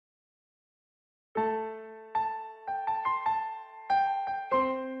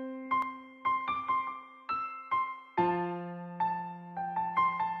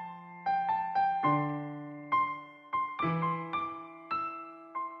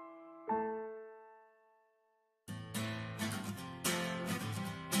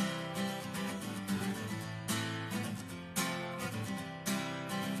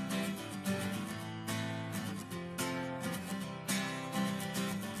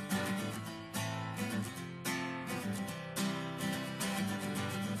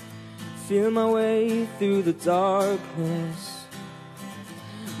Feel my way through the darkness,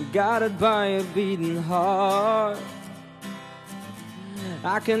 guided by a beating heart.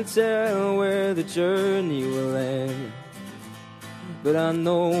 I can tell where the journey will end, but I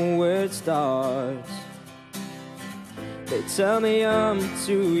know where it starts. They tell me I'm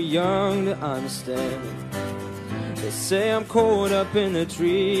too young to understand. They say I'm caught up in a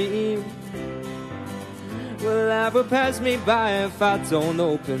dream. Well, life will pass me by if I don't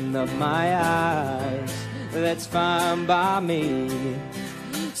open up my eyes. That's fine by me.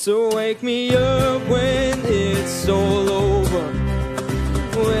 So wake me up when it's all over,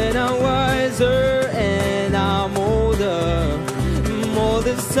 when I'm wiser and I'm older. All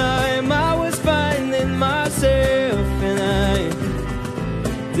this time I was finding myself, and I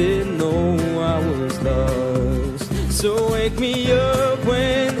didn't know I was lost. So wake me up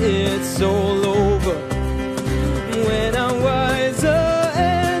when it's all over, when I'm wiser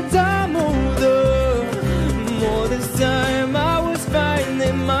and I'm older. All this time I was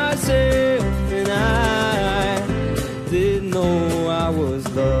finding myself, and I didn't know I was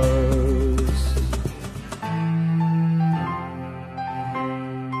lost.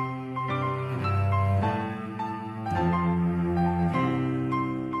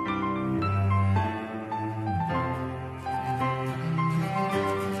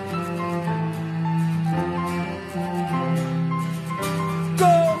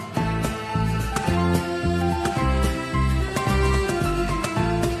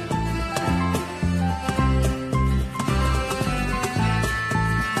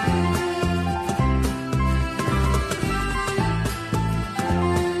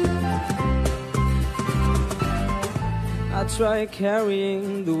 I try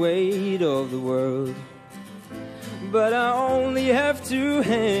carrying the weight of the world, but I only have two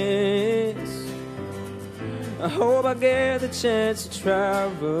hands. I hope I get the chance to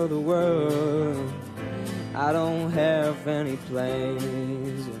travel the world. I don't have any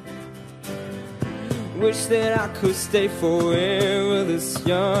plans. Wish that I could stay forever this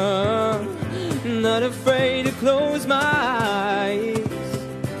young, not afraid to close my eyes.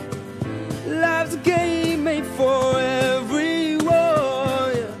 Life's a game made for everyone,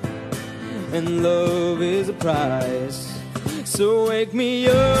 and love is a prize. So wake me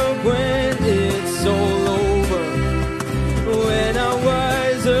up when it's all over, when I'm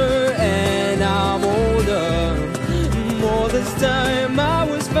wiser and I'm older. All this time I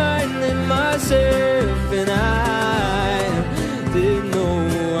was finding myself, and I didn't know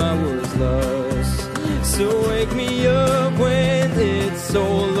I was lost. So wake me up when it's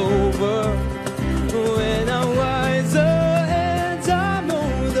all over, when I'm wiser and I'm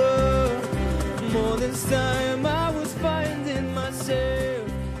older. More this time